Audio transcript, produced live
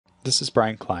This is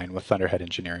Brian Klein with Thunderhead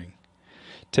Engineering.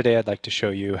 Today I'd like to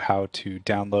show you how to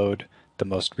download the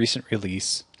most recent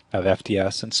release of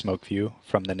FDS and Smokeview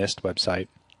from the NIST website,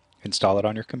 install it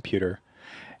on your computer,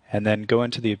 and then go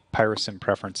into the PyroSim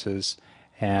preferences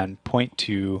and point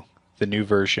to the new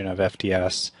version of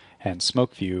FDS and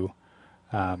Smokeview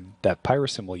that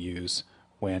PyroSim will use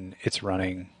when it's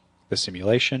running the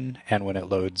simulation and when it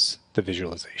loads the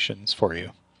visualizations for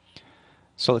you.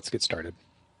 So let's get started.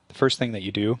 The first thing that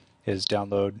you do is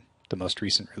download the most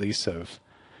recent release of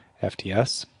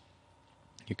FDS.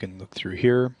 You can look through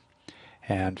here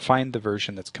and find the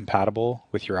version that's compatible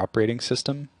with your operating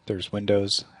system. There's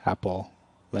Windows, Apple,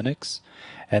 Linux,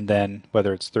 and then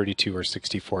whether it's 32 or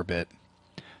 64-bit.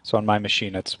 So on my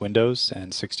machine it's Windows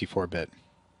and 64-bit.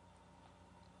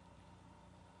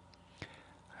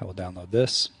 I will download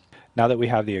this. Now that we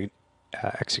have the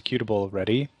executable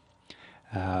ready,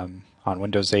 on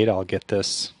Windows 8 I'll get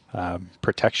this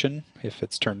protection if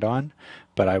it's turned on,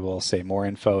 but I will say more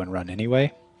info and run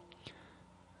anyway.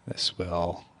 This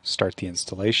will start the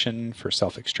installation for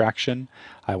self-extraction.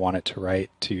 I want it to write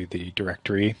to the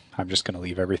directory. I'm just going to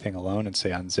leave everything alone and say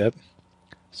unzip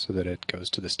so that it goes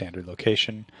to the standard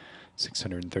location.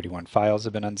 631 files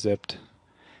have been unzipped.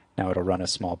 Now it'll run a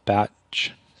small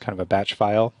batch, kind of a batch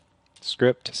file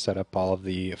script to set up all of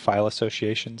the file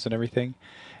associations and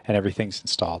everything's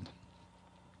installed.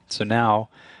 So now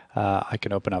I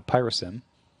can open up PyroSim,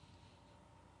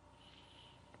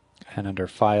 and under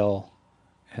File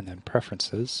and then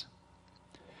Preferences,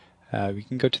 we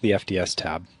can go to the FDS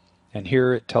tab, and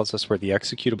here it tells us where the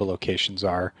executable locations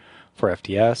are for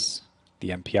FDS,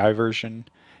 the MPI version,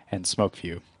 and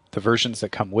Smokeview. The versions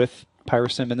that come with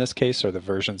PyroSim in this case are the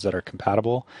versions that are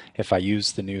compatible. If I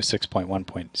use the new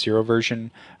 6.1.0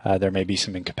 version, there may be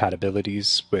some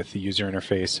incompatibilities with the user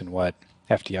interface and what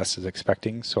FDS is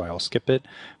expecting, so I'll skip it.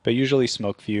 But usually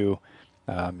Smokeview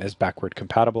is backward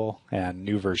compatible, and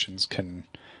new versions can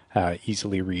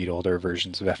easily read older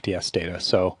versions of FDS data.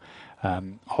 So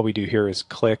all we do here is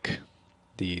click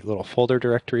the little folder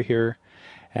directory here,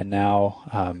 and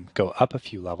now go up a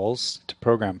few levels to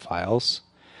Program Files.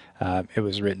 It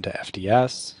was written to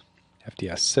FDS,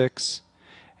 FDS6,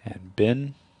 and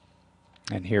bin.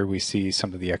 And here we see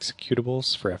some of the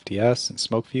executables for FDS and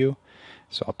Smokeview.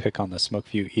 So I'll pick on the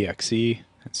Smokeview exe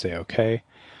and say OK.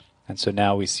 And so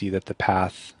now we see that the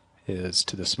path is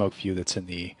to the Smokeview that's in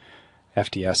the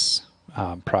FDS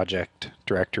project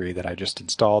directory that I just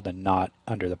installed and not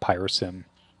under the PyroSim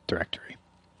directory.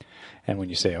 And when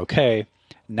you say OK,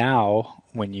 now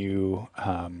when you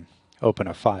open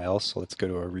a file, so let's go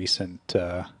to a recent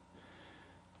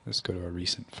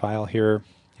file here,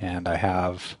 and I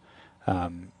have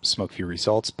Smokeview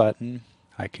results button.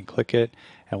 I can click it,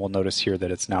 and we'll notice here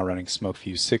that it's now running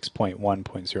Smokeview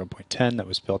 6.1.0.10 that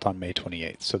was built on May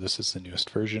 28th. So this is the newest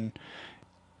version.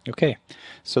 Okay,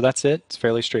 so that's it. It's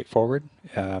fairly straightforward.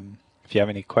 If you have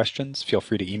any questions, feel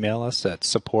free to email us at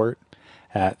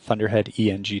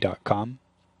support@thunderheadeng.com.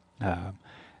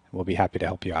 We'll be happy to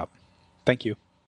help you out. Thank you.